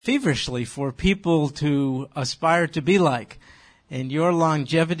feverishly for people to aspire to be like. And your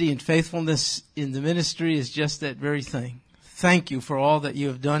longevity and faithfulness in the ministry is just that very thing. Thank you for all that you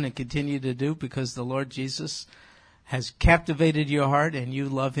have done and continue to do, because the Lord Jesus has captivated your heart and you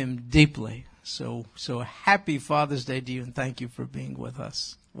love him deeply. So happy Father's Day to you, and thank you for being with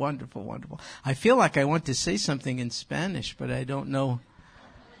us. Wonderful, wonderful. I feel like I want to say something in Spanish, but I don't know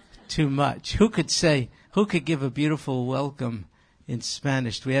too much. Who could give a beautiful welcome in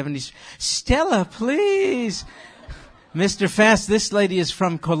Spanish? Do we have any? Stella, please. Mr. Fast, this lady is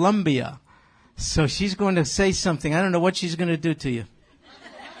from Colombia, so she's going to say something. I don't know what she's going to do to you.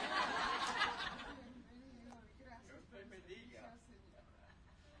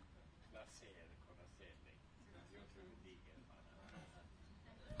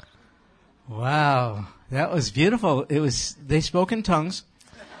 Wow, that was beautiful. They spoke in tongues,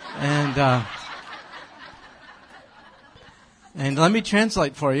 and let me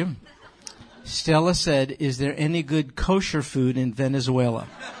translate for you. Stella said, "Is there any good kosher food in Venezuela?"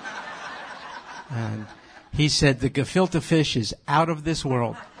 And he said, "The gefilte fish is out of this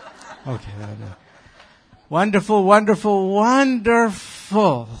world." Okay. Wonderful, wonderful,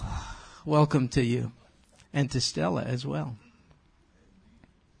 wonderful. Welcome to you, and to Stella as well.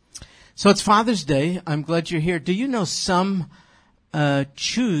 So it's Father's Day. I'm glad you're here. Do you know some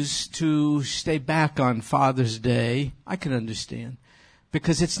choose to stay back on Father's Day? I can understand,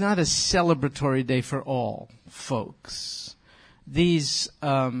 because it's not a celebratory day for all folks. These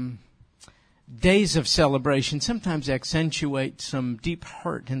days of celebration sometimes accentuate some deep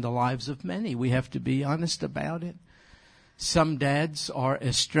hurt in the lives of many. We have to be honest about it. Some dads are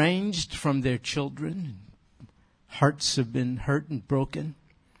estranged from their children. Hearts have been hurt and broken.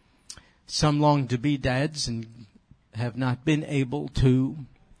 Some long to be dads and have not been able to.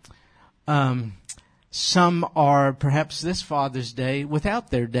 Some are perhaps this Father's Day without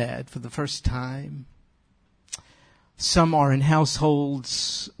their dad for the first time. Some are in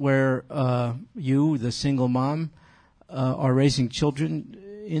households where you, the single mom, are raising children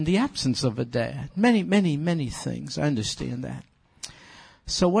in the absence of a dad. Many, many, many things. I understand that.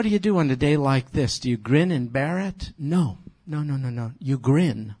 So what do you do on a day like this? Do you grin and bear it? No. You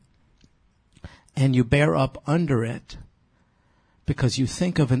grin. And you bear up under it, because you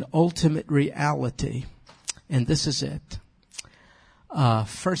think of an ultimate reality. And this is it. 1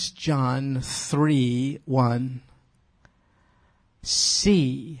 John 3:1.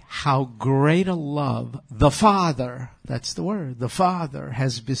 See how great a love the Father, that's the word, the Father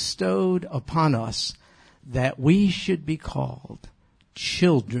has bestowed upon us, that we should be called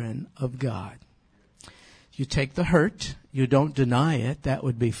children of God. You take the hurt, you don't deny it, that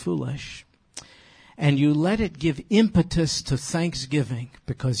would be foolish. And you let it give impetus to thanksgiving,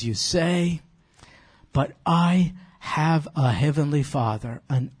 because you say, but I have a heavenly Father,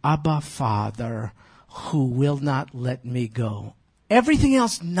 an Abba Father, who will not let me go. Everything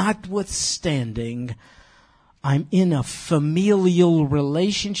else notwithstanding, I'm in a familial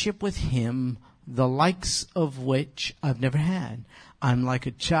relationship with him, the likes of which I've never had. I'm like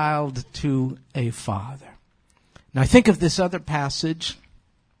a child to a father. Now I think of this other passage,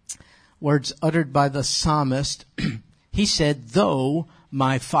 words uttered by the psalmist. He said, though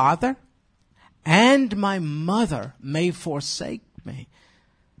my father and my mother may forsake me,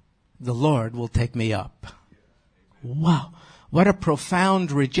 the Lord will take me up. Wow. What a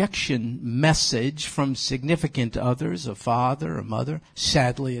profound rejection message from significant others, a father, a mother.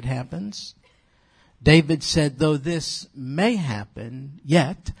 Sadly, it happens. David said, though this may happen,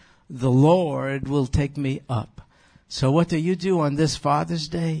 yet the Lord will take me up. So what do you do on this Father's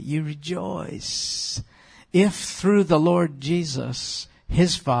Day? You rejoice. If through the Lord Jesus,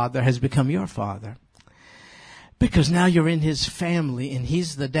 his Father has become your Father. Because now you're in his family and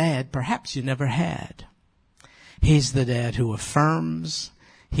he's the dad perhaps you never had. He's the dad who affirms.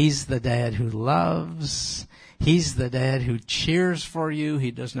 He's the dad who loves. He's the dad who cheers for you.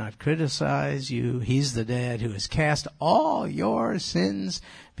 He does not criticize you. He's the dad who has cast all your sins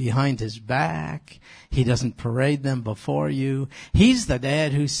behind his back. He doesn't parade them before you. He's the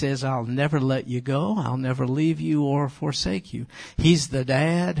dad who says, I'll never let you go. I'll never leave you or forsake you. He's the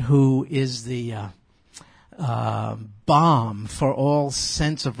dad who is the balm for all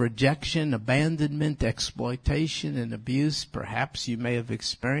sense of rejection, abandonment, exploitation, and abuse perhaps you may have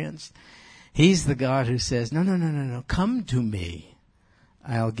experienced. He's the God who says, no, come to me.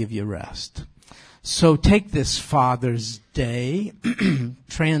 I'll give you rest. So take this Father's Day,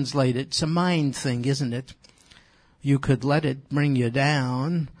 translate it. It's a mind thing, isn't it? You could let it bring you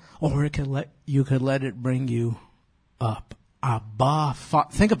down, or you could let it bring you up. Abba.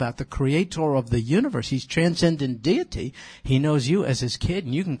 Think about the creator of the universe. He's transcendent deity. He knows you as his kid,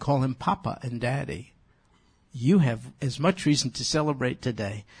 and you can call him Papa and Daddy. You have as much reason to celebrate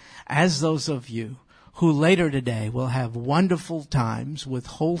today as those of you who later today will have wonderful times with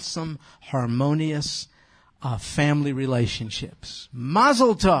wholesome, harmonious family relationships.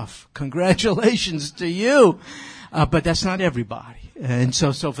 Mazel tov. Congratulations to you. But that's not everybody. And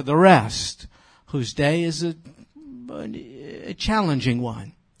so for the rest, whose day is a challenging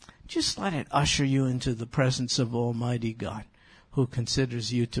one, just let it usher you into the presence of Almighty God, who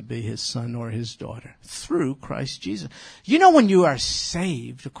considers you to be his son or his daughter through Christ Jesus. You know, when you are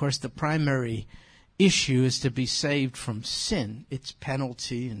saved, of course, the primary issue is to be saved from sin, its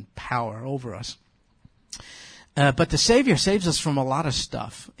penalty and power over us. But the Savior saves us from a lot of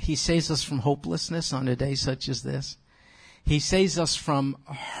stuff. He saves us from hopelessness on a day such as this. He saves us from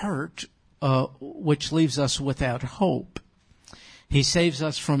hurt, which leaves us without hope. He saves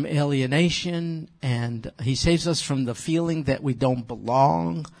us from alienation, and he saves us from the feeling that we don't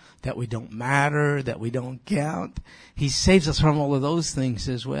belong, that we don't matter, that we don't count. He saves us from all of those things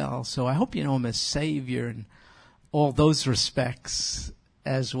as well. So I hope you know him as Savior in all those respects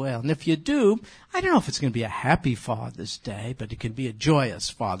as well. And if you do, I don't know if it's going to be a happy Father's Day, but it can be a joyous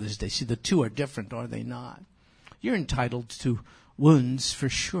Father's Day. See, the two are different, are they not? You're entitled to wounds for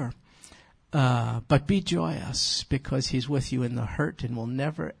sure. But be joyous, because he's with you in the hurt and will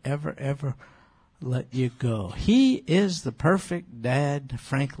never, ever, ever let you go. He is the perfect dad,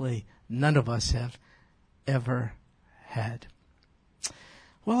 frankly, none of us have ever had.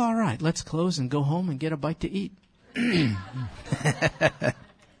 Well, all right, let's close and go home and get a bite to eat.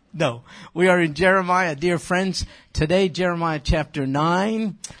 No, we are in Jeremiah, dear friends. Today, Jeremiah chapter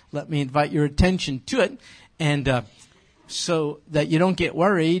 9. Let me invite your attention to it. And so that you don't get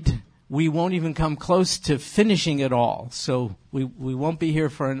worried, we won't even come close to finishing it all. So we won't be here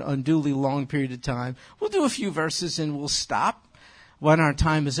for an unduly long period of time. We'll do a few verses and we'll stop when our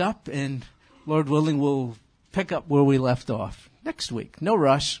time is up. And Lord willing, we'll pick up where we left off next week. No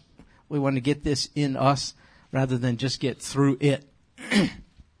rush. We want to get this in us rather than just get through it.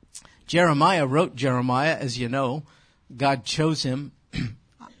 Jeremiah wrote Jeremiah, as you know. God chose him.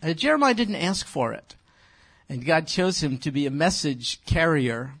 Jeremiah didn't ask for it. And God chose him to be a message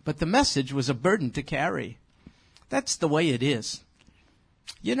carrier, but the message was a burden to carry. That's the way it is.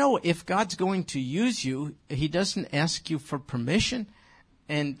 You know, if God's going to use you, he doesn't ask you for permission,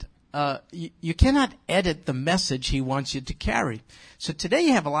 and you cannot edit the message he wants you to carry. So today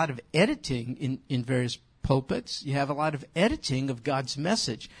you have a lot of editing in various pulpits. You have a lot of editing of God's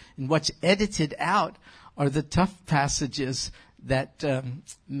message. And what's edited out are the tough passages that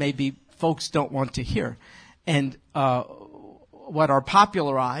maybe folks don't want to hear. And what are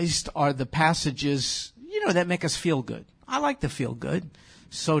popularized are the passages, that make us feel good. I like to feel good.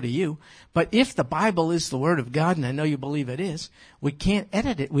 So do you. But if the Bible is the Word of God, and I know you believe it is, we can't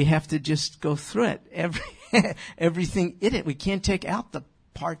edit it. We have to just go through it. Everything in it. We can't take out the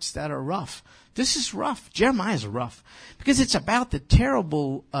parts that are rough. This is rough. Jeremiah's rough. Because it's about the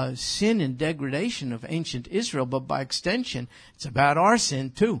terrible sin and degradation of ancient Israel, but by extension, it's about our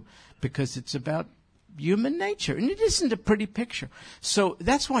sin too. Because it's about human nature. And it isn't a pretty picture. So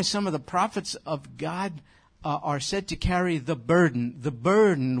that's why some of the prophets of God are said to carry the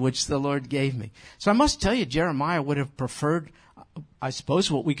burden which the Lord gave me. So I must tell you, Jeremiah would have preferred, I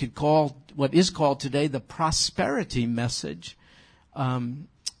suppose, what is called today the prosperity message. But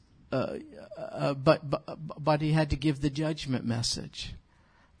he had to give the judgment message,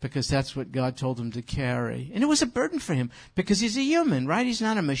 because that's what God told him to carry. And it was a burden for him, because he's a human, right? He's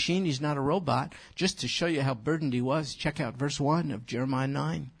not a machine. He's not a robot. Just to show you how burdened he was, check out verse 1 of Jeremiah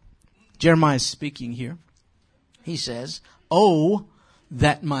 9. Jeremiah is speaking here. He says, "Oh,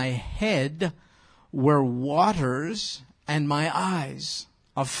 that my head were waters and my eyes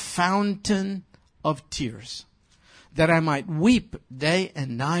a fountain of tears, that I might weep day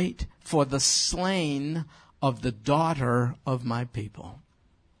and night for the slain of the daughter of my people."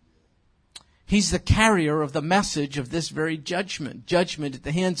 He's the carrier of the message of this very judgment at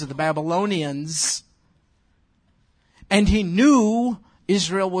the hands of the Babylonians. And he knew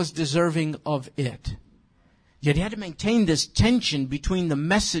Israel was deserving of it. Yet he had to maintain this tension between the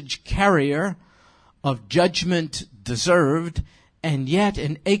message carrier of judgment deserved and yet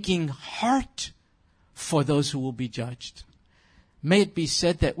an aching heart for those who will be judged. May it be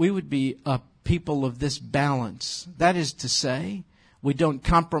said that we would be a people of this balance. That is to say, we don't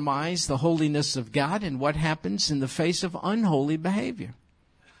compromise the holiness of God in what happens in the face of unholy behavior.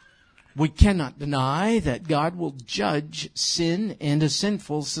 We cannot deny that God will judge sin and a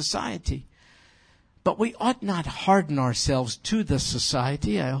sinful society. But we ought not harden ourselves to the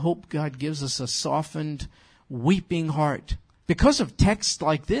society. I hope God gives us a softened, weeping heart. Because of texts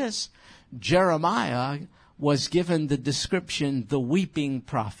like this, Jeremiah was given the description, the weeping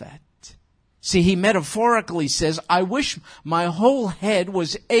prophet. See, he metaphorically says, I wish my whole head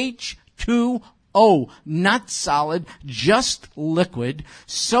was H2O, not solid, just liquid,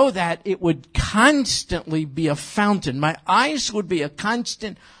 so that it would constantly be a fountain. My eyes would be a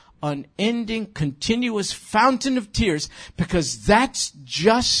constant, unending, continuous fountain of tears, because that's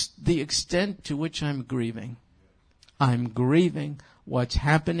just the extent to which I'm grieving. I'm grieving what's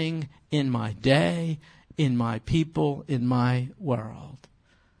happening in my day, in my people, in my world.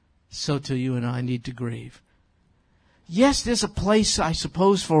 So too you and I need to grieve. Yes, there's a place, I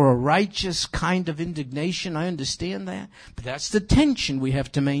suppose, for a righteous kind of indignation. I understand that. But that's the tension we have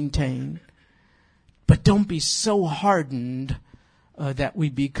to maintain. But don't be so hardened that we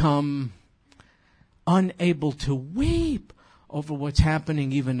become unable to weep over what's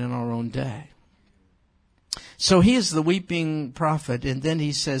happening even in our own day. So he is the weeping prophet. And then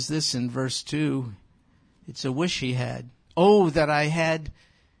he says this in verse 2. It's a wish he had. Oh, that I had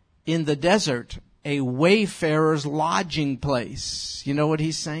in the desert a wayfarer's lodging place. You know what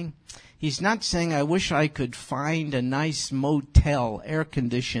he's saying? He's not saying, I wish I could find a nice motel,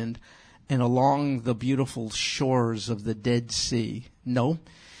 air-conditioned, and along the beautiful shores of the Dead Sea. No.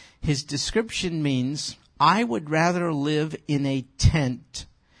 His description means, I would rather live in a tent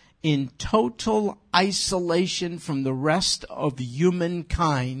in total isolation from the rest of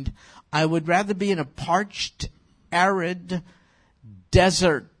humankind. I would rather be in a parched, arid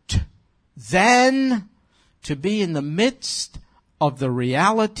desert than to be in the midst of the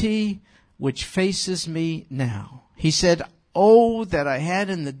reality which faces me now. He said, oh, that I had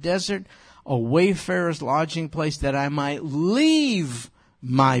in the desert a wayfarer's lodging place, that I might leave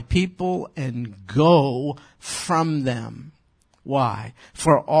my people and go from them. Why?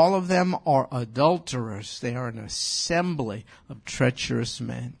 For all of them are adulterers. They are an assembly of treacherous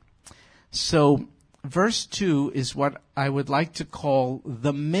men. So, verse 2 is what I would like to call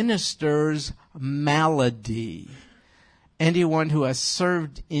the minister's malady. Anyone who has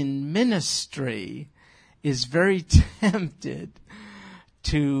served in ministry is very tempted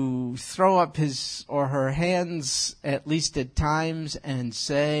to throw up his or her hands, at least at times, and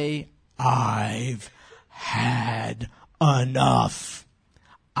say, I've had enough.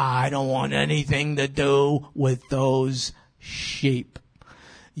 I don't want anything to do with those sheep.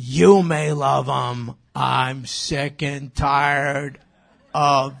 You may love them. I'm sick and tired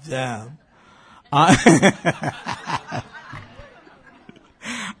of them.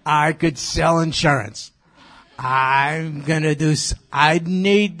 I could sell insurance. I'm going to do, I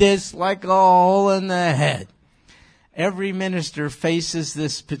need this like a hole in the head. Every minister faces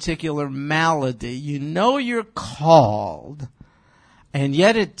this particular malady. You know you're called, and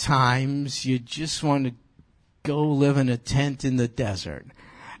yet at times you just want to go live in a tent in the desert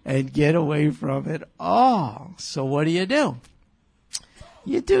and get away from it all. So what do?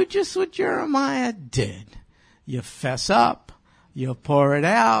 You do just what Jeremiah did. You fess up, you pour it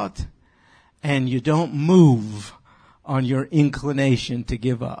out, and you don't move on your inclination to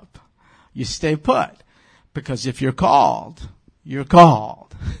give up. You stay put. Because if you're called, you're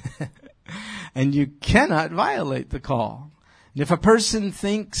called. And you cannot violate the call. And if a person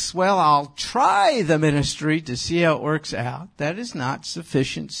thinks, well, I'll try the ministry to see how it works out, that is not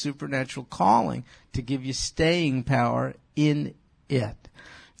sufficient supernatural calling to give you staying power in it.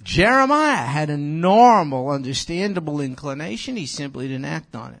 Jeremiah had a normal, understandable inclination. He simply didn't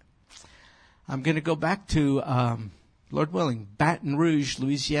act on it. I'm going to go back to, Lord willing, Baton Rouge,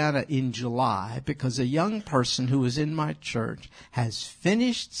 Louisiana in July, because a young person who was in my church has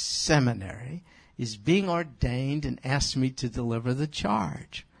finished seminary, is being ordained, and asked me to deliver the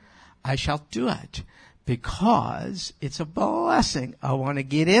charge. I shall do it because it's a blessing. I want to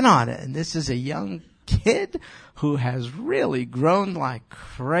get in on it. And this is a young kid who has really grown like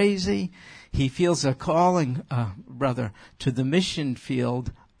crazy. He feels a calling, to the mission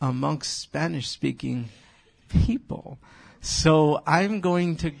field amongst Spanish-speaking people. So I'm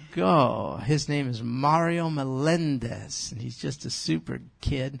going to go. His name is Mario Melendez, and he's just a super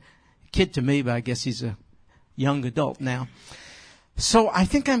kid. Kid to me, but I guess he's a young adult now. So I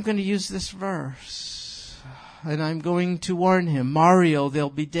think I'm going to use this verse, and I'm going to warn him, Mario, there'll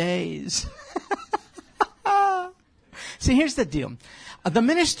be days. See, here's the deal. The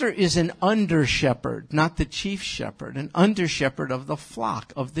minister is an under-shepherd, not the chief shepherd, an under-shepherd of the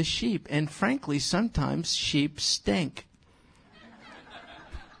flock, of the sheep. And frankly, sometimes sheep stink.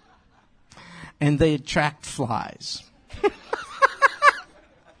 And they attract flies.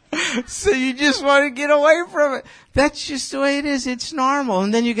 So you just want to get away from it. That's just the way it is. It's normal.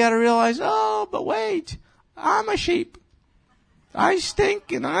 And then you got to realize, oh, but wait, I'm a sheep. I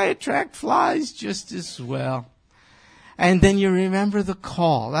stink and I attract flies just as well. And then you remember the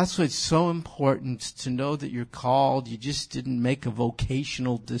call. That's what's so important, to know that you're called. You just didn't make a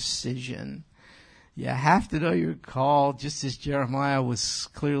vocational decision. You have to know you're called, just as Jeremiah was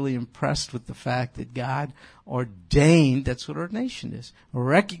clearly impressed with the fact that God ordained. That's what ordination is, a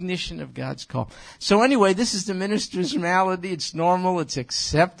recognition of God's call. So anyway, this is the minister's malady. It's normal. It's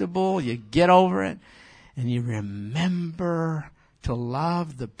acceptable. You get over it. And you remember to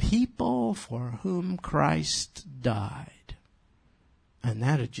love the people for whom Christ died. And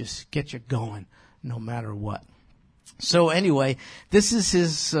that'll just get you going no matter what. So anyway, this is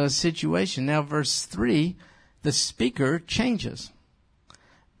his situation. Now verse 3, the speaker changes.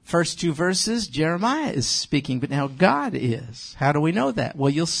 First two verses, Jeremiah is speaking, but now God is. How do we know that? Well,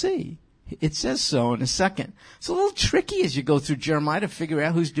 you'll see. It says so in a second. It's a little tricky as you go through Jeremiah to figure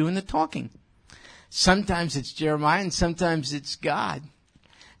out who's doing the talking. Sometimes it's Jeremiah and sometimes it's God.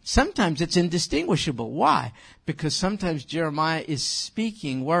 Sometimes it's indistinguishable. Why? Because sometimes Jeremiah is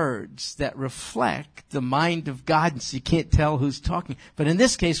speaking words that reflect the mind of God, and so you can't tell who's talking. But in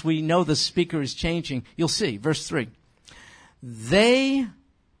this case, we know the speaker is changing. You'll see, verse 3. They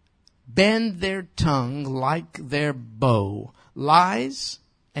bend their tongue like their bow. Lies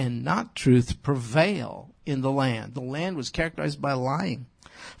and not truth prevail in the land. The land was characterized by lying.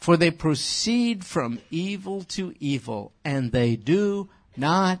 For they proceed from evil to evil, and they do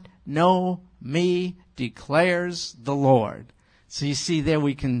not know me, declares the Lord. So you see there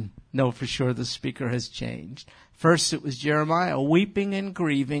we can know for sure the speaker has changed. First it was Jeremiah weeping and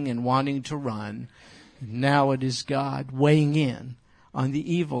grieving and wanting to run. Now it is God weighing in on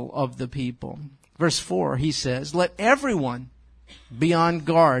the evil of the people. Verse 4, he says, let everyone be on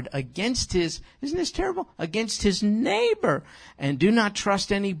guard against his, isn't this terrible? Against his neighbor, and do not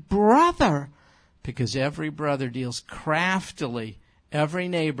trust any brother, because every brother deals craftily. Every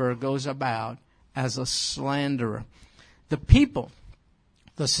neighbor goes about as a slanderer. The people,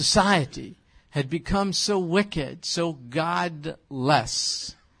 the society, had become so wicked, so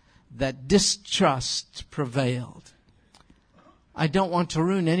godless, that distrust prevailed. I don't want to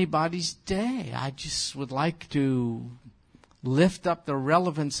ruin anybody's day. I just would like to lift up the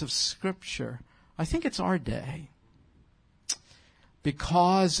relevance of Scripture. I think it's our day.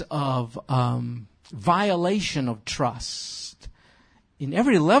 Because of violation of trust in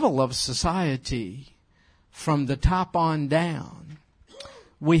every level of society, from the top on down,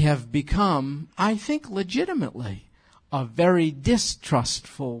 we have become, I think legitimately, a very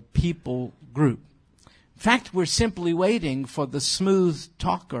distrustful people group. In fact, we're simply waiting for the smooth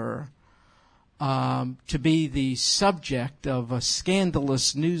talker to be the subject of a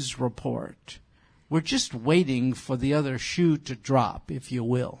scandalous news report. We're just waiting for the other shoe to drop, if you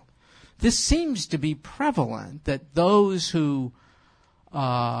will. This seems to be prevalent, that those who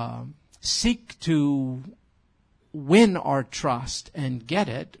seek to win our trust and get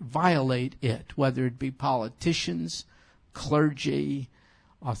it, violate it, whether it be politicians, clergy,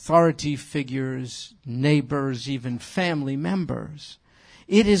 authority figures, neighbors, even family members.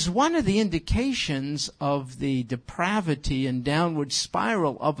 It is one of the indications of the depravity and downward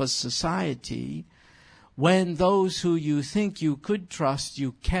spiral of a society when those who you think you could trust,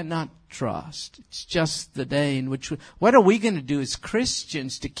 you cannot trust. It's just the day in which what are we going to do as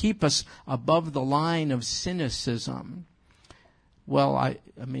Christians to keep us above the line of cynicism? Well, I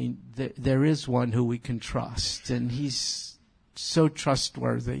mean, there is one who we can trust, and he's so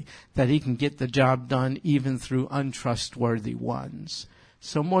trustworthy that he can get the job done even through untrustworthy ones.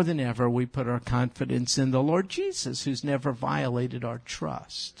 So more than ever, we put our confidence in the Lord Jesus, who's never violated our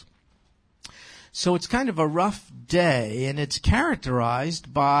trust. So it's kind of a rough day, and it's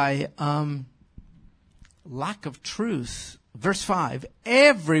characterized by lack of truth. Verse 5,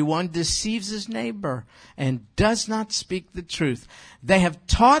 everyone deceives his neighbor and does not speak the truth. They have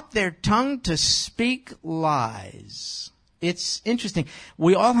taught their tongue to speak lies. It's interesting.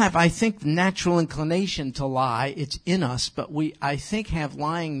 We all have, I think, the natural inclination to lie. It's in us, but we, I think, have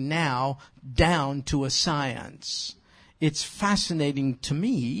lying now down to a science. It's fascinating to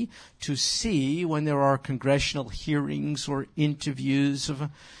me to see when there are congressional hearings or interviews of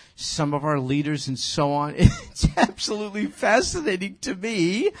some of our leaders and so on. It's absolutely fascinating to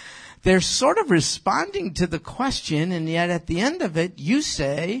me. They're sort of responding to the question, and yet at the end of it, you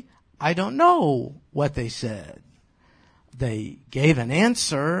say, I don't know what they said. They gave an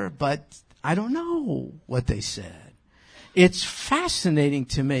answer, but I don't know what they said. It's fascinating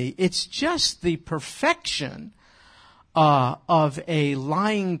to me. It's just the perfection of a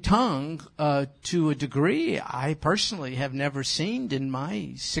lying tongue to a degree I personally have never seen in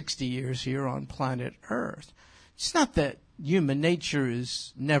my 60 years here on planet Earth. It's not that human nature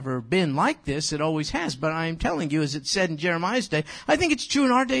has never been like this. It always has. But I am telling you, as it said in Jeremiah's day, I think it's true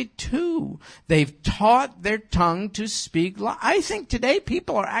in our day too. They've taught their tongue to speak lies. I think today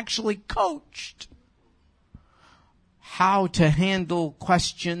people are actually coached how to handle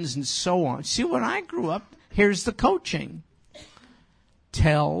questions and so on. See, when I grew up, here's the coaching.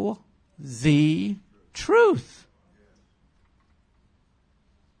 Tell the truth.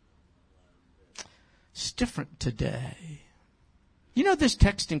 It's different today. You know, this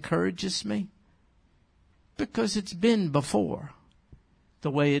text encourages me because it's been before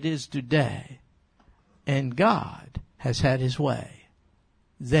the way it is today. And God has had his way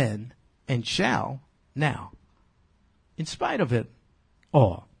then and shall now, in spite of it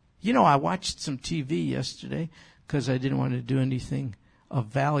all. You know, I watched some TV yesterday because I didn't want to do anything of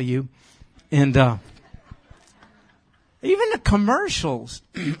value. And even the commercials,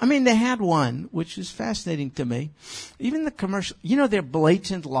 I mean, they had one, which is fascinating to me. Even the commercial, you know, they're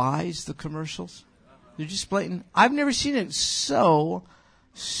blatant lies, the commercials. They're just blatant. I've never seen it so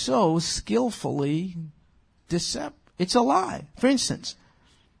skillfully deceptive. It's a lie. For instance,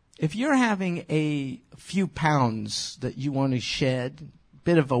 if you're having a few pounds that you want to shed,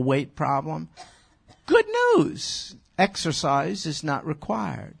 bit of a weight problem, good news. Exercise is not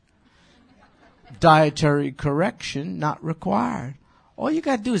required. Dietary correction not required. All you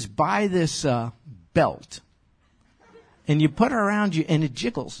got to do is buy this belt, and you put it around you, and it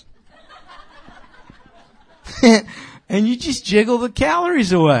jiggles. And you just jiggle the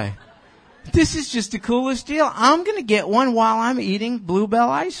calories away. This is just the coolest deal. I'm going to get one while I'm eating Bluebell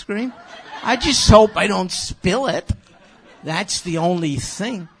ice cream. I just hope I don't spill it. That's the only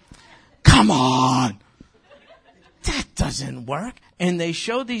thing. Come on. That doesn't work. And they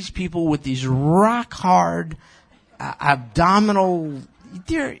show these people with these rock hard abdominal.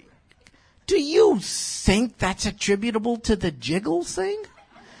 Do you think that's attributable to the jiggle thing?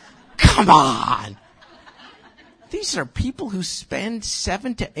 Come on. These are people who spend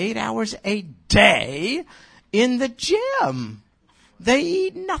 7 to 8 hours a day in the gym. They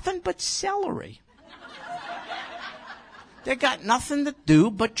eat nothing but celery. They got nothing to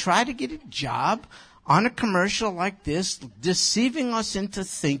do but try to get a job on a commercial like this, deceiving us into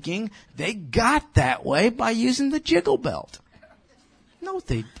thinking they got that way by using the jiggle belt. No,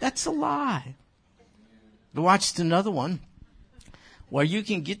 that's a lie. I watched another one where you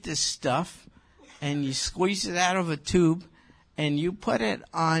can get this stuff and you squeeze it out of a tube and you put it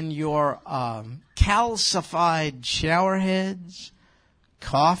on your calcified shower heads,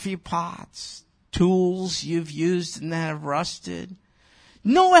 coffee pots, tools you've used and that have rusted.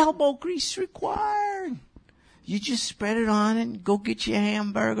 No elbow grease required. You just spread it on and go get you a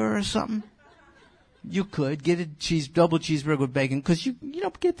hamburger or something. You could get a double cheeseburger with bacon because you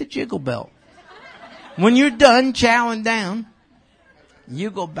don't get the jiggle belt. When you're done chowing down,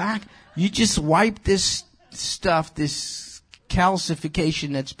 you go back. You just wipe this stuff, this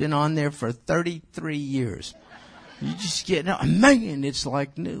calcification that's been on there for 33 years. You just get, man, it's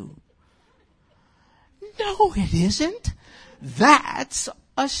like new. No, it isn't. That's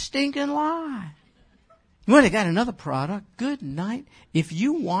a stinking lie. Well, they got another product. Good night. If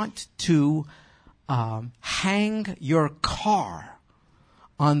you want to hang your car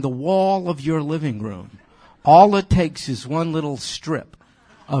on the wall of your living room, all it takes is one little strip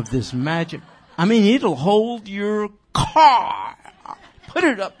of this magic. I mean, it'll hold your car. Put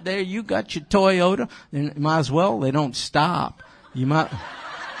it up there. You got your Toyota. Then might as well. They don't stop. You might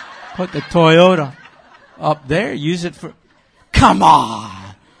put the Toyota up there. Use it for. Come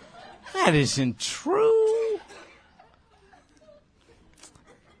on. That isn't true.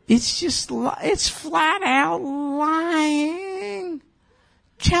 It's flat out lying.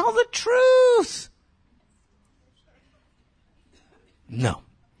 Tell the truth. No.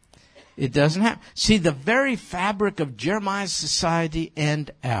 It doesn't happen. See, the very fabric of Jeremiah's society and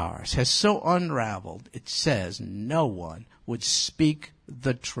ours has so unraveled, it says no one would speak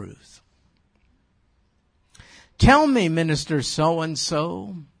the truth. Tell me, Minister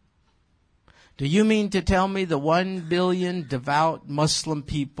so-and-so, do you mean to tell me the 1 billion devout Muslim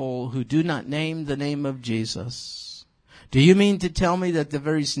people who do not name the name of Jesus? Do you mean to tell me that the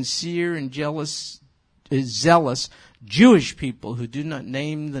very sincere and zealous Jewish people who do not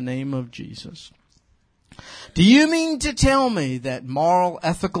name the name of Jesus? Do you mean to tell me that moral,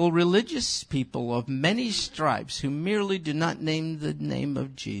 ethical, religious people of many stripes who merely do not name the name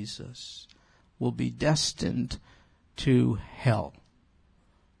of Jesus will be destined to hell?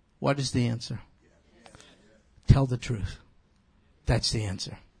 What is the answer? Tell the truth. That's the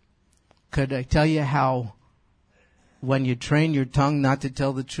answer. Could I tell you how when you train your tongue not to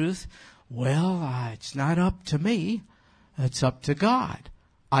tell the truth? Well, it's not up to me. It's up to God.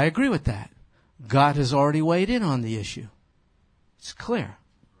 I agree with that. God has already weighed in on the issue. It's clear.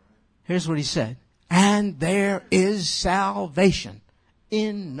 Here's what he said. And there is salvation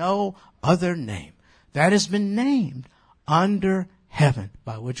in no other name that has been named under heaven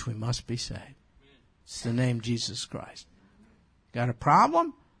by which we must be saved. It's the name Jesus Christ. Got a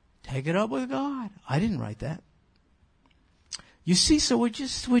problem? Take it up with God. I didn't write that. You see, so we're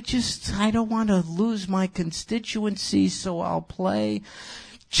just, I don't want to lose my constituency, so I'll play.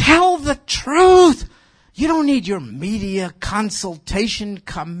 Tell the truth. You don't need your media consultation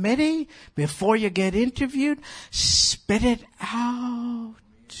committee before you get interviewed. Spit it out.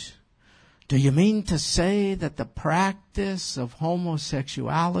 Do you mean to say that the practice of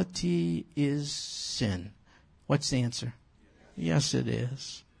homosexuality is sin? What's the answer? Yes, it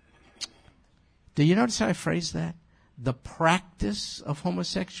is. Do you notice how I phrased that? The practice of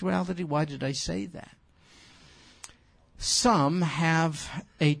homosexuality. Why did I say that? Some have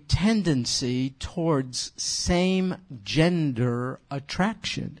a tendency towards same-gender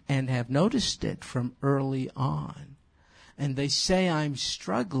attraction and have noticed it from early on. And they say, I'm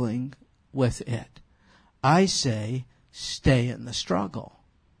struggling with it. I say, stay in the struggle.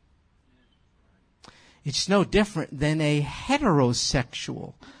 It's no different than a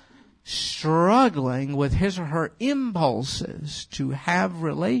heterosexual struggling with his or her impulses to have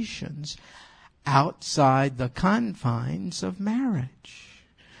relations outside the confines of marriage.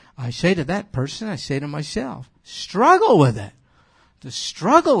 I say to that person, I say to myself, struggle with it. The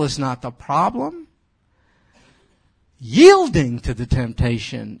struggle is not the problem. Yielding to the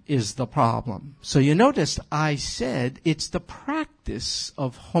temptation is the problem. So you notice I said it's the practice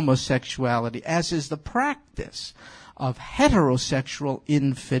of homosexuality, as is the practice of heterosexual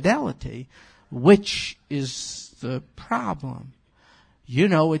infidelity, which is the problem. You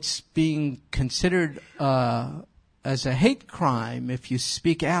know, it's being considered as a hate crime if you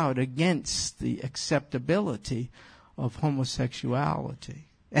speak out against the acceptability of homosexuality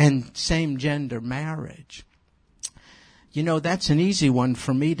and same-gender marriage. You know, that's an easy one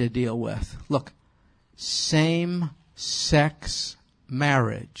for me to deal with. Look, same-sex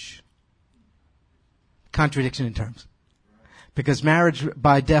marriage. Contradiction in terms. Because marriage,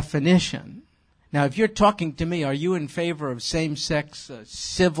 by definition, now if you're talking to me, are you in favor of same-sex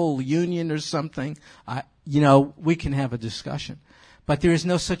civil union or something? We can have a discussion. But there is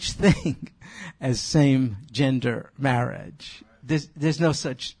no such thing as same-gender marriage. There's no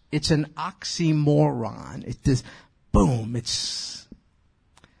such, it's an oxymoron. Boom, it's...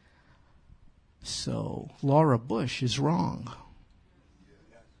 So, Laura Bush is wrong.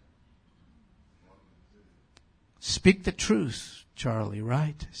 Speak the truth, Charlie,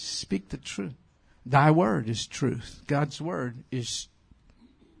 right? Speak the truth. Thy word is truth. God's word is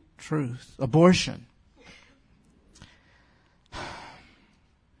truth. Abortion.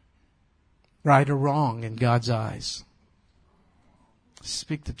 Right or wrong in God's eyes?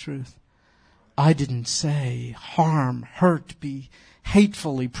 Speak the truth. I didn't say harm, hurt, be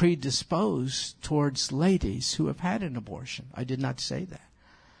hatefully predisposed towards ladies who have had an abortion. I did not say that.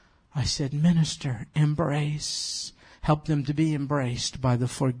 I said minister, embrace, help them to be embraced by the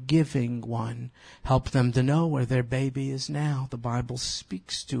forgiving one. Help them to know where their baby is now. The Bible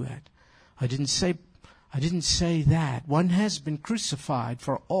speaks to it. I didn't say that. One has been crucified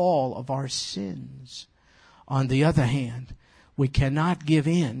for all of our sins. On the other hand, we cannot give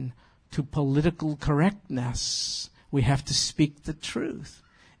in to political correctness. We have to speak the truth.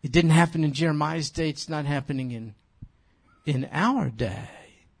 It didn't happen in Jeremiah's day. It's not happening in our day.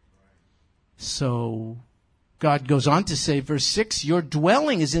 So God goes on to say, verse 6, your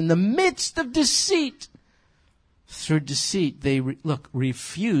dwelling is in the midst of deceit. Through deceit, they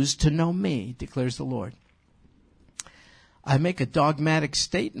refuse to know me, declares the Lord. I make a dogmatic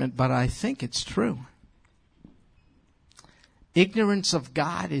statement, but I think it's true. Ignorance of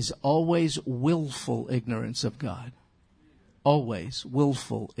God is always willful ignorance of God. Always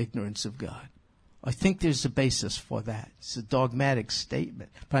willful ignorance of God. I think there's a basis for that. It's a dogmatic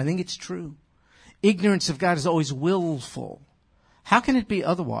statement, but I think it's true. Ignorance of God is always willful. How can it be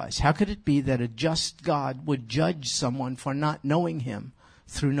otherwise? How could it be that a just God would judge someone for not knowing him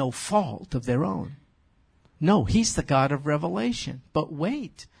through no fault of their own? No, he's the God of revelation. But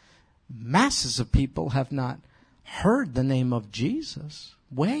wait, masses of people have not heard the name of Jesus.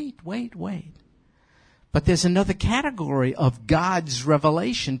 Wait. But there's another category of God's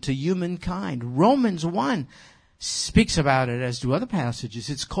revelation to humankind. Romans 1 speaks about it, as do other passages.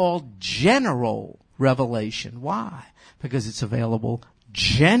 It's called general revelation. Why? Because it's available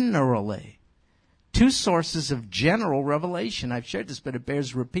generally. Two sources of general revelation. I've shared this, but it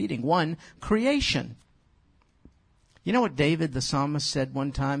bears repeating. One, creation. You know what David, the psalmist, said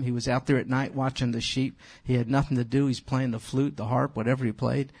one time? He was out there at night watching the sheep. He had nothing to do. He's playing the flute, the harp, whatever he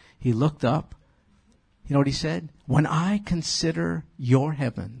played. He looked up. You know what he said? When I consider your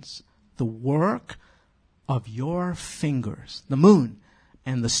heavens, the work of your fingers, the moon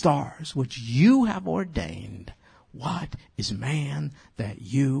and the stars, which you have ordained, what is man that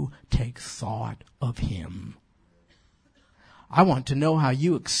you take thought of him? I want to know how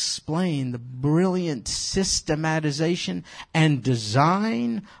you explain the brilliant systematization and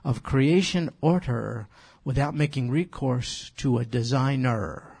design of creation order without making recourse to a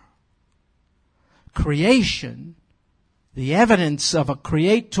designer. Creation, the evidence of a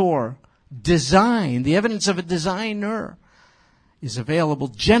creator, design, the evidence of a designer, is available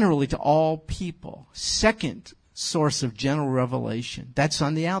generally to all people. Second source of general revelation. That's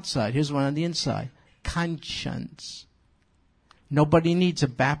on the outside. Here's one on the inside. Conscience. Nobody needs a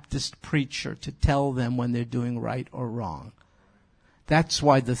Baptist preacher to tell them when they're doing right or wrong. That's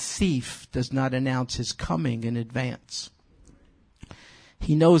why the thief does not announce his coming in advance.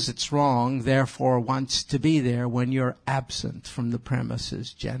 He knows it's wrong, therefore wants to be there when you're absent from the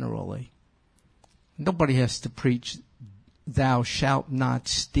premises generally. Nobody has to preach, thou shalt not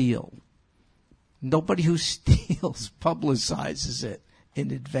steal. Nobody who steals publicizes it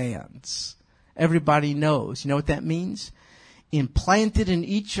in advance. Everybody knows. You know what that means? Implanted in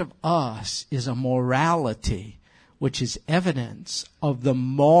each of us is a morality which is evidence of the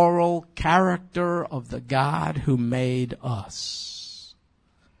moral character of the God who made us.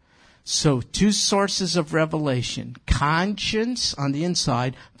 So, two sources of revelation. Conscience on the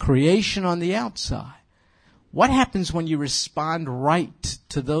inside, creation on the outside. What happens when you respond right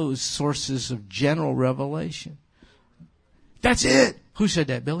to those sources of general revelation? That's it. Who said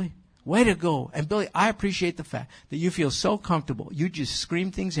that, Billy? Way to go. And Billy, I appreciate the fact that you feel so comfortable. You just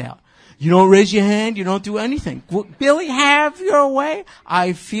scream things out. You don't raise your hand. You don't do anything. Well, Billy, have your way.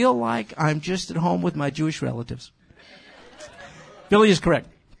 I feel like I'm just at home with my Jewish relatives. Billy is correct.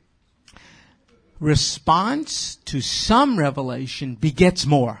 Response to some revelation begets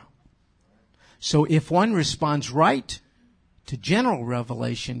more. So if one responds right to general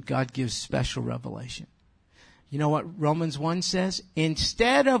revelation, God gives special revelation. You know what Romans 1 says?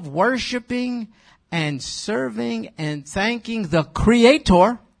 Instead of worshiping and serving and thanking the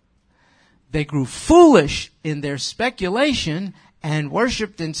Creator, they grew foolish in their speculation and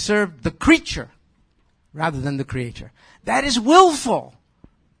worshiped and served the creature rather than the Creator. That is willful.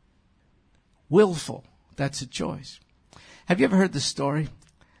 Willful. That's a choice. Have you ever heard the story?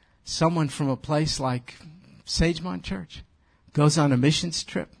 Someone from a place like Sagemont Church goes on a missions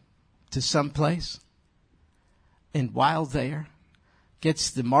trip to some place, and while there,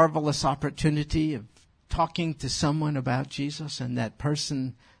 gets the marvelous opportunity of talking to someone about Jesus, and that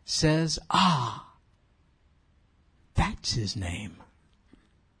person says, that's his name.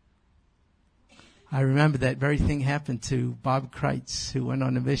 I remember that very thing happened to Bob Kreitz, who went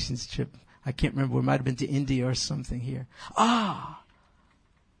on a missions trip. I can't remember, it might have been to India or something here.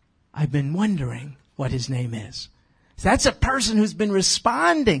 I've been wondering what his name is. That's a person who's been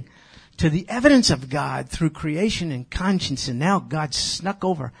responding to the evidence of God through creation and conscience, and now God snuck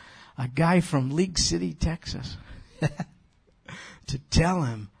over a guy from League City, Texas, to tell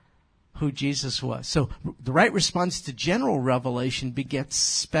him who Jesus was. So the right response to general revelation begets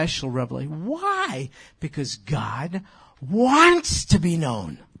special revelation. Why? Because God wants to be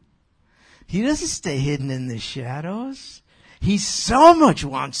known. He doesn't stay hidden in the shadows. He so much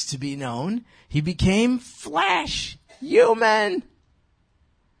wants to be known. He became flesh, human.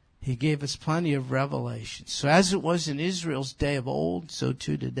 He gave us plenty of revelation. So as it was in Israel's day of old, so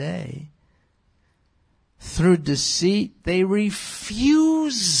too today. Through deceit, they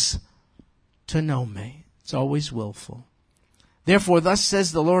refuse to know me. It's always willful. Therefore, thus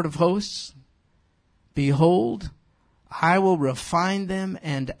says the Lord of hosts, behold, I will refine them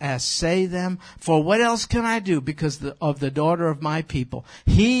and assay them. For what else can I do because of the daughter of my people?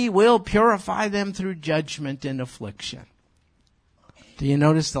 He will purify them through judgment and affliction. Do you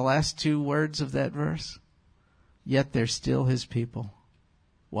notice the last two words of that verse? Yet they're still his people.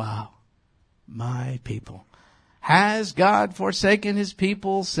 Wow. My people. Has God forsaken his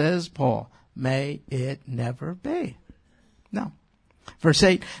people, says Paul? May it never be. No. Verse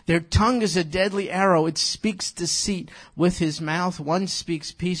 8, their tongue is a deadly arrow. It speaks deceit. With his mouth, one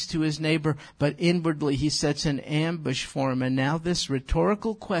speaks peace to his neighbor, but inwardly he sets an ambush for him. And now this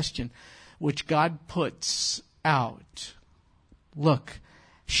rhetorical question, which God puts out. Look,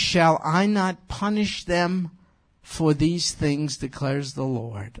 Shall I not punish them for these things, declares the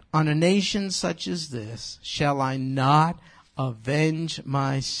Lord? On a nation such as this, shall I not avenge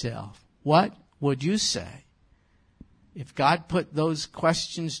myself? What would you say if God put those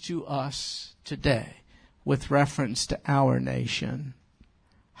questions to us today with reference to our nation?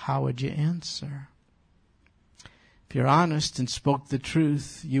 How would you answer? If you're honest and spoke the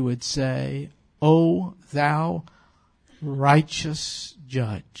truth, you would say, O thou righteous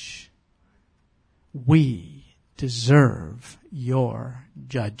judge, we deserve your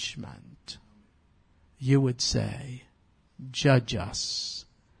judgment. You would say, judge us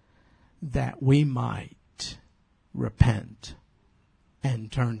that we might repent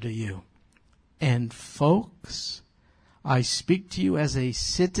and turn to you. And folks, I speak to you as a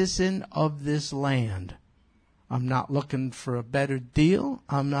citizen of this land. I'm not looking for a better deal.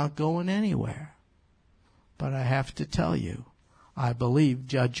 I'm not going anywhere. But I have to tell you, I believe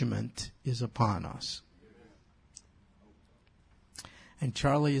judgment is upon us. And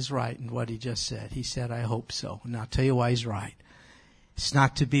Charlie is right in what he just said. He said, I hope so. And I'll tell you why he's right. It's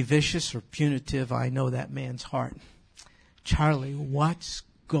not to be vicious or punitive. I know that man's heart. Charlie, what's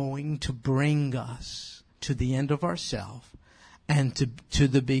going to bring us to the end of ourselves and to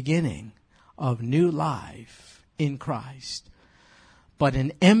the beginning of new life in Christ, but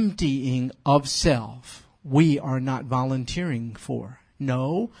an emptying of self we are not volunteering for.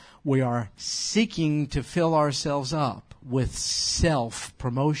 No, we are seeking to fill ourselves up with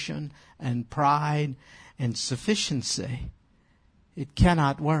self-promotion and pride and sufficiency. It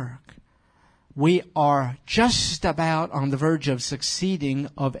cannot work. We are just about on the verge of succeeding,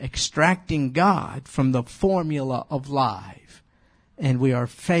 of extracting God from the formula of life, and we are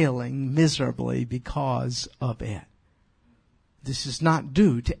failing miserably because of it. This is not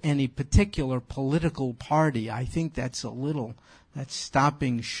due to any particular political party. I think that's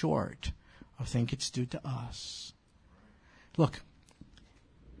stopping short. I think it's due to us. Look,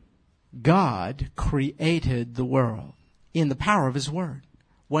 God created the world in the power of His Word.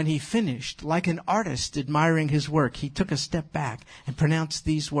 When He finished, like an artist admiring his work, He took a step back and pronounced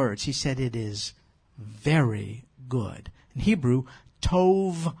these words. He said, it is very good. In Hebrew,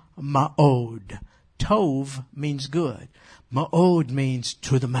 tov ma'od. Tov means good. Ma'od means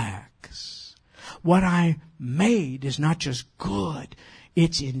to the max. What I made is not just good.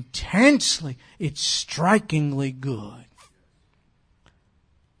 It's strikingly good.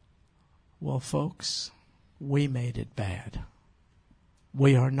 Well, folks, we made it bad.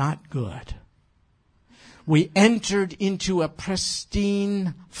 We are not good. We entered into a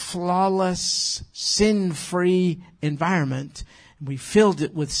pristine, flawless, sin-free environment. We filled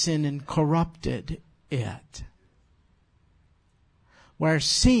it with sin and corrupted it. We're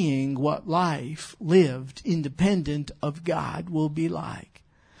seeing what life lived independent of God will be like.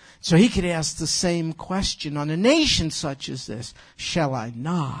 So He could ask the same question on a nation such as this. Shall I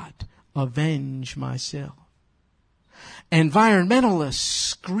not avenge myself? Environmentalists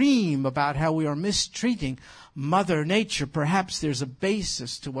scream about how we are mistreating Mother Nature. Perhaps there's a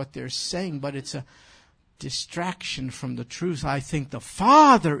basis to what they're saying, but it's a distraction from the truth. I think the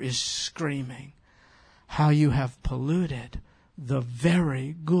Father is screaming how you have polluted the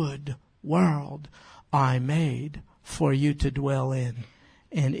very good world I made for you to dwell in.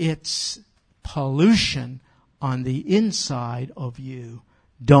 And it's pollution on the inside of you.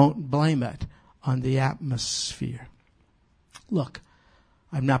 Don't blame it on the atmosphere. Look,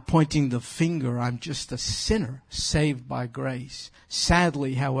 I'm not pointing the finger. I'm just a sinner saved by grace.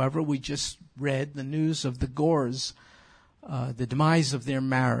 Sadly, however, we just read the news of the Gores, the demise of their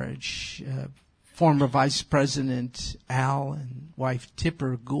marriage. Former Vice President Al and wife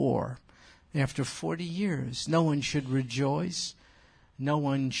Tipper Gore. After 40 years, no one should rejoice. No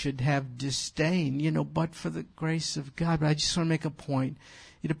one should have disdain, but for the grace of God. But I just want to make a point.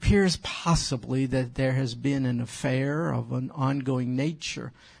 It appears possibly that there has been an affair of an ongoing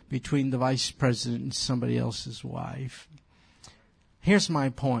nature between the vice president and somebody else's wife. Here's my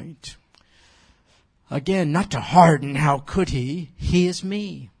point. Again, not to harden, how could he? He is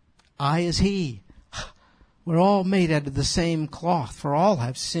me. I is he. We're all made out of the same cloth, for all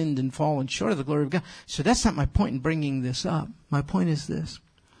have sinned and fallen short of the glory of God. So that's not my point in bringing this up. My point is this.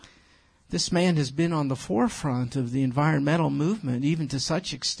 This man has been on the forefront of the environmental movement, even to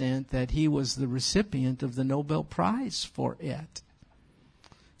such extent that he was the recipient of the Nobel Prize for it.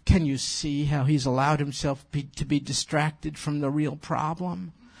 Can you see how he's allowed himself to be distracted from the real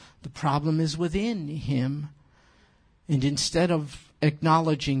problem? The problem is within him. And instead of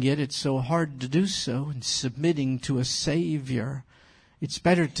acknowledging it, it's so hard to do so, and submitting to a Savior, it's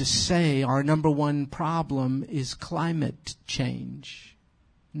better to say our number one problem is climate change.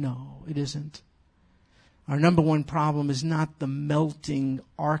 No, it isn't. Our number one problem is not the melting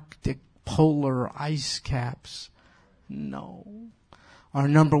Arctic polar ice caps. No. Our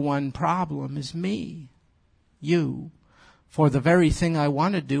number one problem is me, you. For the very thing I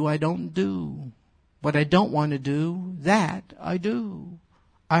want to do, I don't do. What I don't want to do, that I do.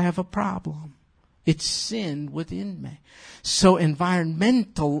 I have a problem. It's sin within me. So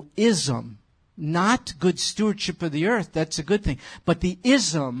environmentalism, not good stewardship of the earth, that's a good thing. But the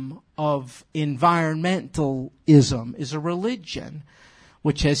ism of environmentalism is a religion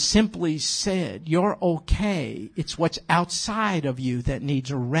which has simply said, you're okay. It's what's outside of you that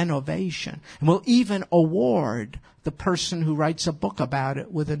needs a renovation. And will even award the person who writes a book about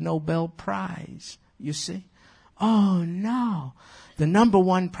it with a Nobel Prize. You see? Oh, no. The number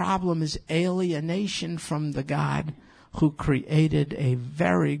one problem is alienation from the God who created a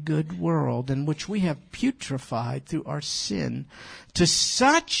very good world in which we have putrefied through our sin to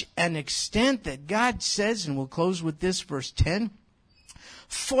such an extent that God says, and we'll close with this, verse 10,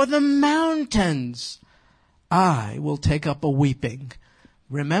 for the mountains I will take up a weeping.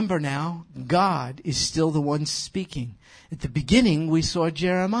 Remember now, God is still the one speaking. At the beginning, we saw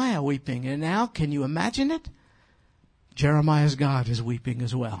Jeremiah weeping, and now, can you imagine it? Jeremiah's God is weeping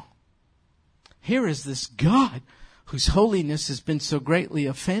as well. Here is this God whose holiness has been so greatly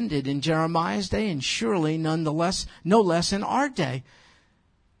offended in Jeremiah's day, and surely nonetheless, no less in our day.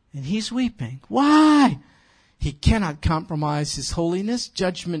 And he's weeping. Why? He cannot compromise his holiness.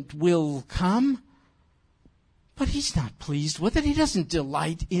 Judgment will come. But he's not pleased with it. He doesn't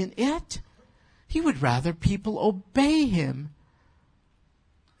delight in it. He would rather people obey him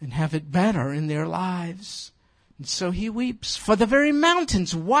and have it better in their lives. And so he weeps for the very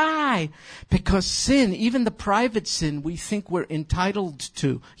mountains. Why? Because sin, even the private sin we think we're entitled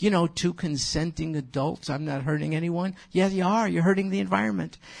to. You know, two consenting adults. I'm not hurting anyone. Yeah, you are. You're hurting the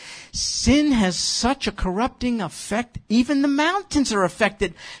environment. Sin has such a corrupting effect. Even the mountains are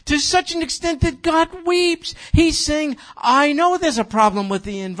affected to such an extent that God weeps. He's saying, I know there's a problem with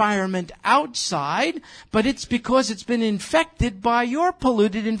the environment outside, but it's because it's been infected by your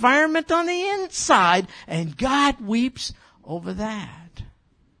polluted environment on the inside. And God weeps over that.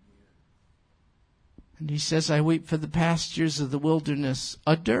 And he says, I weep for the pastures of the wilderness,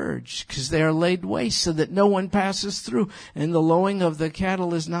 a dirge, because they are laid waste so that no one passes through. And the lowing of the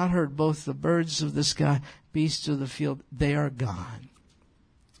cattle is not heard. Both the birds of the sky, beasts of the field, they are gone.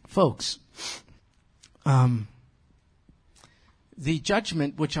 Folks, the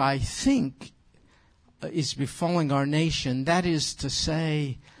judgment which I think is befalling our nation, that is to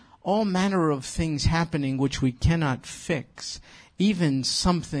say, all manner of things happening which we cannot fix, even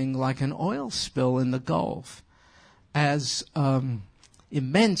something like an oil spill in the Gulf. As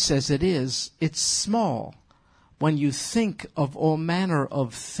immense as it is, it's small when you think of all manner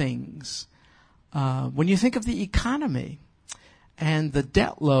of things. When you think of the economy and the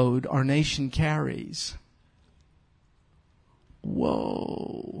debt load our nation carries.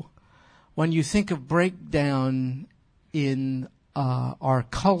 Whoa. When you think of breakdown in our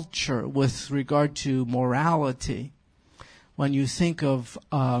culture with regard to morality, when you think of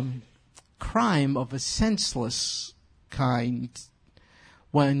crime of a senseless kind,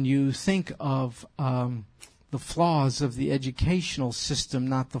 when you think of the flaws of the educational system,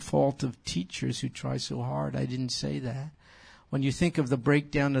 not the fault of teachers who try so hard, I didn't say that. When you think of the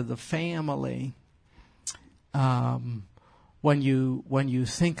breakdown of the family, when you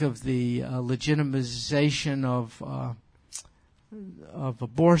think of the legitimization of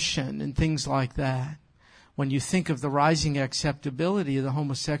abortion and things like that, when you think of the rising acceptability of the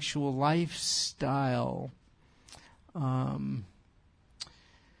homosexual lifestyle, will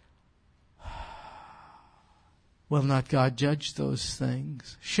not God judge those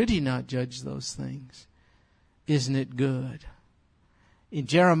things? Should he not judge those things? Isn't it good? In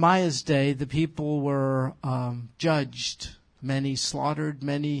Jeremiah's day, the people were judged. Many slaughtered,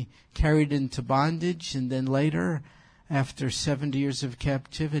 many carried into bondage, and then later, after 70 years of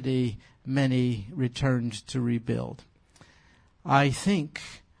captivity, many returned to rebuild. I think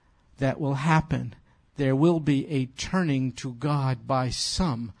that will happen. There will be a turning to God by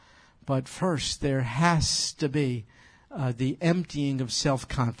some, but first there has to be the emptying of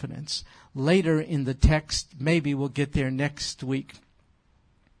self-confidence. Later in the text, maybe we'll get there next week,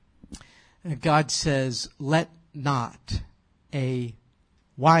 God says, let not a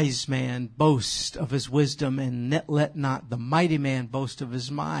wise man boast of his wisdom, and let not the mighty man boast of his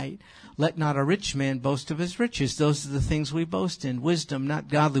might. Let not a rich man boast of his riches. Those are the things we boast in. Wisdom, not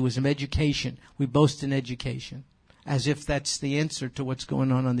godly wisdom. Education. We boast in education. as if that's the answer to what's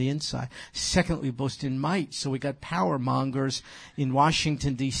going on the inside. Secondly, we boast in might. So we got power mongers in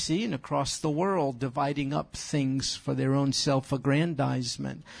Washington, D.C. and across the world dividing up things for their own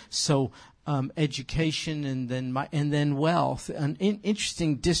self-aggrandizement. So education and then wealth. An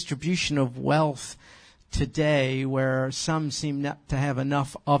interesting distribution of wealth today, where some seem not to have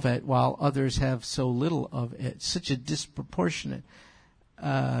enough of it while others have so little of it. Such a disproportionate,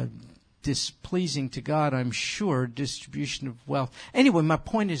 displeasing to God, I'm sure, distribution of wealth. Anyway, my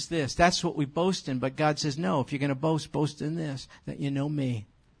point is this. That's what we boast in, but God says, no, if you're going to boast in this, that you know me.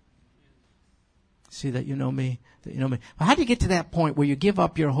 See, that you know me, that you know me. Well, how do you get to that point where you give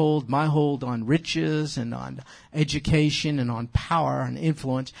up my hold on riches and on education and on power and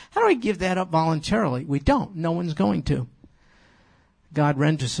influence? How do I give that up voluntarily? We don't. No one's going to. God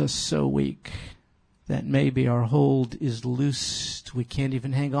renders us so weak that maybe our hold is loosed. We can't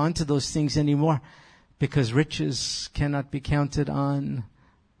even hang on to those things anymore because riches cannot be counted on.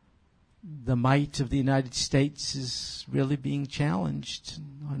 The might of the United States is really being challenged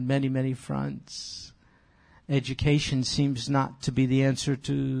on many, many fronts. Education seems not to be the answer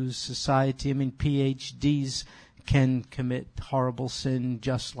to society. I mean, PhDs can commit horrible sin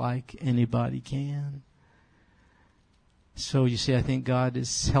just like anybody can. So you see, I think God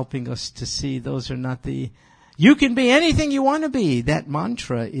is helping us to see those are not you can be anything you want to be. That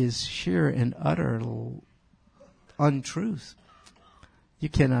mantra is sheer and utter untruth. You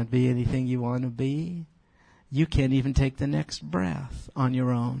cannot be anything you want to be. You can't even take the next breath on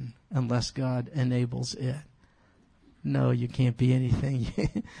your own unless God enables it. No, you can't be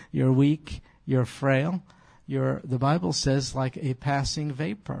anything. You're weak. You're frail. The Bible says, like a passing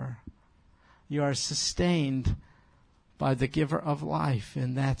vapor. You are sustained by the giver of life,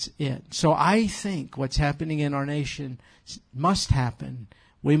 and that's it. So I think what's happening in our nation must happen.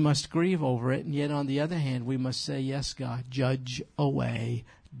 We must grieve over it, and yet on the other hand, we must say, yes, God, judge away,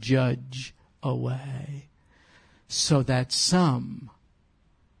 so that some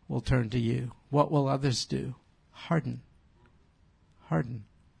will turn to you. What will others do? Harden.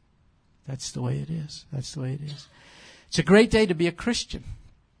 That's the way it is. It's a great day to be a Christian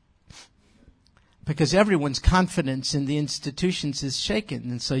because everyone's confidence in the institutions is shaken,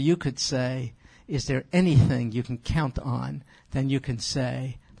 and so you could say, is there anything you can count on? Then you can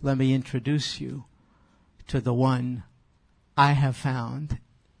say, let me introduce you to the one I have found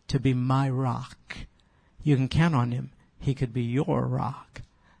to be my rock. You can count on him. He could be your rock.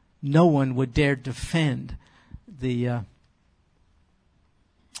 No one would dare defend the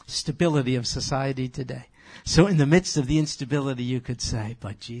stability of society today. So in the midst of the instability, you could say,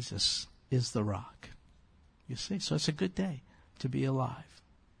 but Jesus is the rock. You see? So it's a good day to be alive.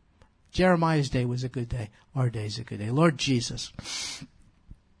 Jeremiah's day was a good day. Our day is a good day. Lord Jesus,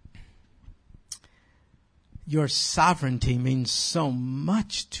 your sovereignty means so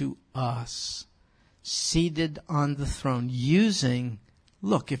much to us. Seated on the throne,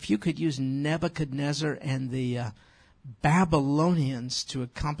 look, if you could use Nebuchadnezzar and the Babylonians to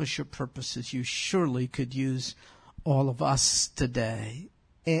accomplish your purposes, you surely could use all of us today.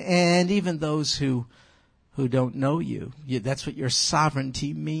 And even those who don't know you. That's what your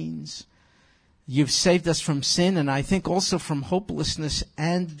sovereignty means. You've saved us from sin, and I think also from hopelessness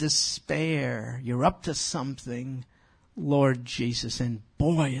and despair. You're up to something, Lord Jesus, and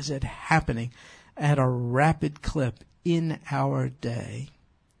boy, is it happening at a rapid clip in our day.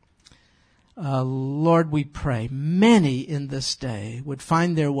 Lord, we pray many in this day would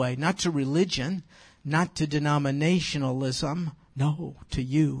find their way, not to religion, not to denominationalism, no, to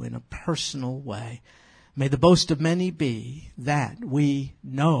you in a personal way. May the boast of many be that we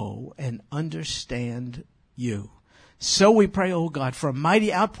know and understand you. So we pray, O God, for a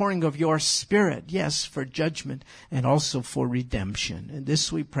mighty outpouring of your Spirit, yes, for judgment and also for redemption. And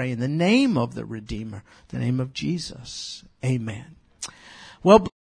this we pray in the name of the Redeemer, the name of Jesus. Amen. Well,